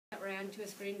ran to a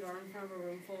screen door in front of a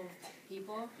room full of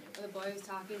people. The boy was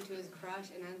talking to his crush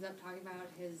and ends up talking about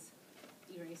his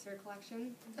eraser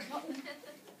collection.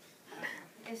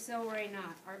 If so, worry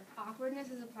not. Our awkwardness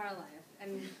is a part of life,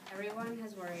 and everyone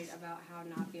has worried about how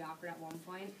not to be awkward at one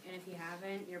point, and if you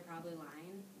haven't, you're probably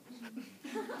lying.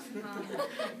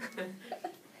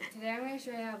 Today I'm going to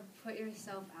show you how to put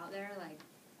yourself out there,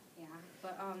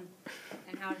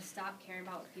 and how to stop caring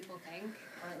about what people think,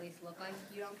 or at least look like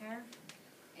you don't care,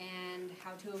 and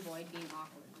how to avoid being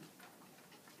awkward.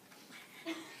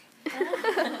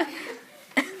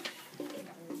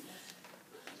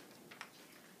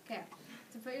 Okay,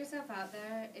 to put yourself out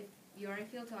there, if you already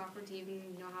feel too awkward to even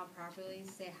know how to properly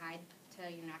say hi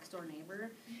to your next door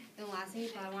neighbor, then the last thing you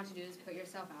probably want to do is put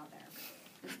yourself out there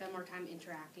and spend more time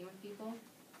interacting with people.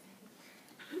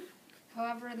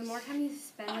 However, the more time you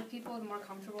spend with people, the more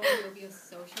comfortable you'll be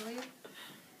socially,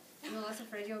 and the less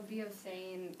afraid you'll be of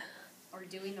saying or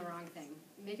doing the wrong thing.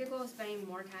 Make a goal of spending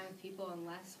more time with people and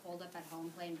less holed up at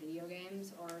home playing video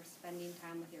games or spending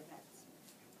time with your pets.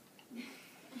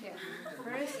 Okay.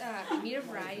 First, meet a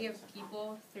variety of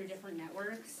people through different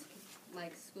networks,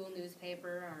 like school newspaper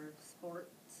or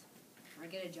sports, or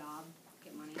get a job,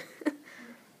 get money,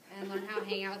 and learn how to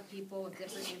hang out with people with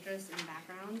different interests and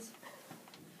backgrounds.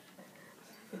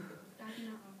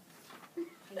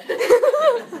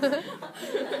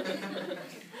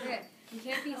 Okay, you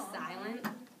can't be silent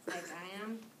like I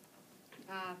am.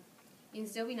 You can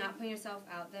still be not putting yourself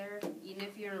out there, even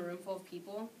if you're in a room full of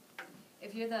people.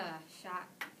 If you're the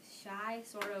shy,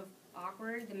 sort of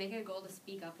awkward, then make it a goal to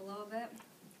speak up a little bit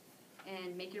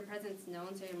and make your presence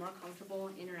known so you're more comfortable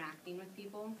interacting with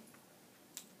people.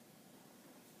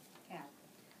 Okay.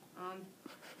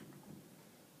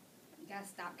 You gotta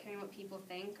stop caring what people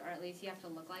think, or at least you have to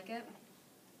look like it.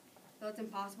 Though it's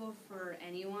impossible for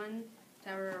anyone to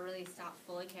ever really stop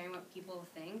fully caring what people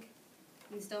think,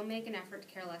 you can still make an effort to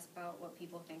care less about what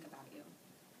people think about you.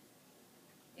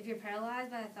 If you're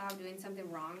paralyzed by the thought of doing something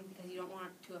wrong because you don't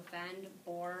want to offend,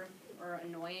 bore, or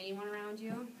annoy anyone around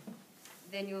you,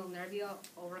 then you'll never be able to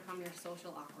overcome your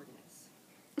social awkwardness.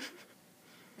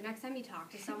 The next time you talk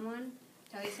to someone,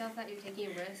 tell yourself that you're taking a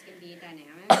risk and being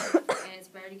dynamic, and it's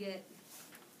better to get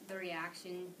the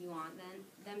reaction you want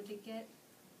them to get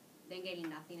than getting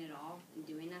nothing at all and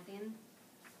doing nothing.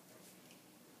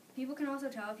 People can also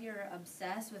tell if you're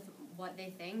obsessed with what they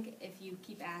think if you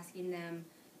keep asking them,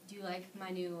 do you like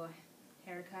my new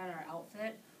haircut or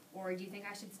outfit, or do you think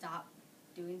I should stop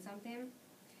doing something?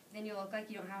 Then you'll look like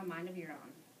you don't have a mind of your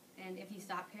own. And if you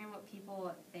stop caring what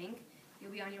people think,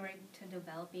 you'll be on your way to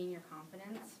developing your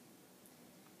confidence.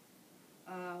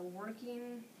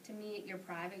 Working to meet your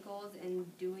private goals and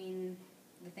doing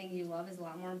the things you love is a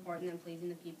lot more important than pleasing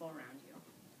the people around you.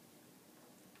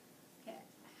 Okay,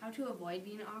 how to avoid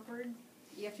being awkward?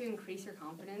 You have to increase your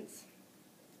confidence.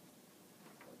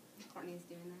 Courtney's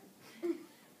doing that.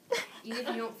 Even if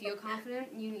you don't feel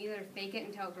confident, you can either fake it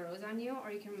until it grows on you,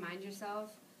 or you can remind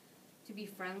yourself to be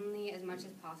friendly as much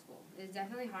as possible. It is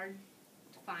definitely hard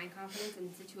to find confidence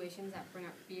in situations that bring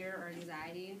up fear or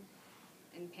anxiety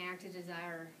and panic to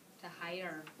desire to hide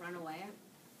or run away.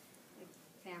 Like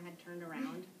Sam had turned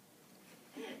around.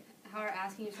 However,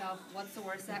 asking yourself what's the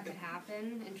worst that could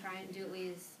happen and trying to do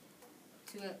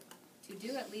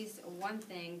at least one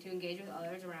thing to engage with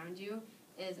others around you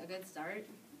is a good start.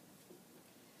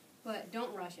 But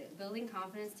don't rush it. Building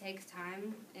confidence takes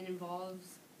time and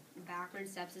involves backward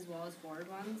steps as well as forward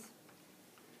ones.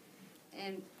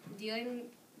 And you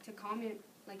have to calm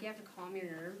your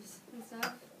nerves and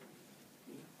stuff.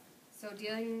 So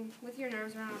dealing with your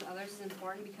nerves around others is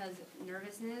important because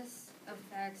nervousness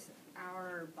affects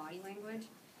our body language.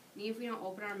 And even if we don't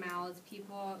open our mouths,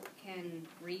 people can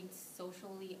read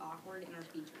socially awkward in our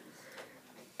features.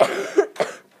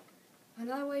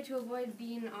 Another way to avoid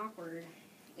being awkward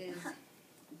is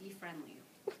be friendly.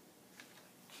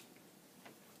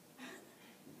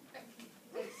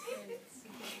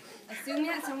 Assuming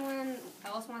that someone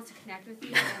else wants to connect with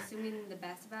you and assuming the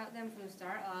best about them from the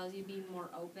start allows you to be more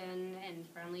open and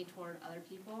friendly toward other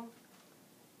people.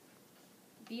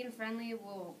 Being friendly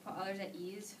will put others at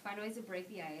ease, find ways to break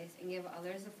the ice, and give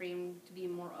others the freedom to be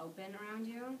more open around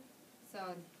you.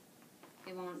 So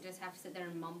they won't just have to sit there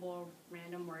and mumble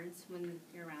random words when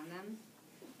you're around them.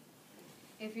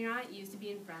 If you're not used to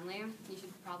being friendly, you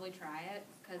should probably try it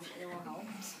because it will help.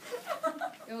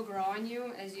 It will grow on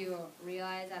you as you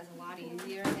realize that's a lot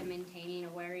easier than maintaining a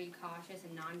wary, cautious,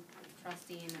 and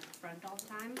non-trusting front all the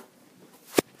time.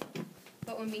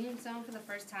 But when meeting someone for the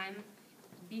first time,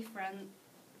 being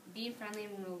friendly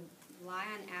and rely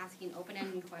on asking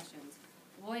open-ended questions.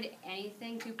 Avoid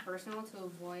anything too personal to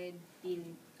avoid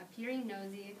being a appearing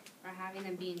nosy or having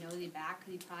them being nosy back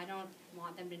because you probably don't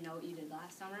want them to know what you did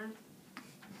last summer.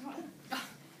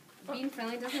 Being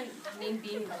friendly doesn't mean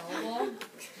being gullible,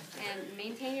 and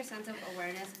maintain your sense of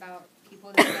awareness about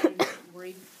people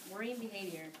doing worrying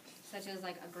behavior, such as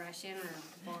like aggression or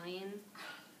bullying.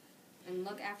 And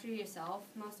look after yourself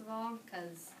most of all,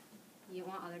 because you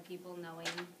want other people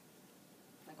knowing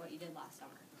like what you did last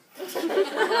summer.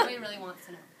 Nobody really wants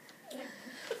to know.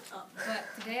 But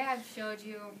today I've showed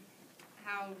you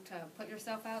how to put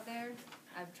yourself out there.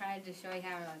 I've tried to show you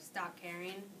how to stop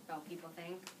caring about what people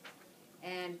think.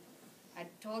 And I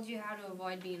told you how to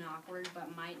avoid being awkward,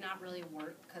 but might not really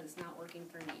work because it's not working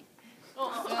for me. So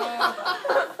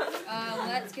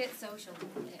let's get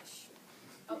social-ish.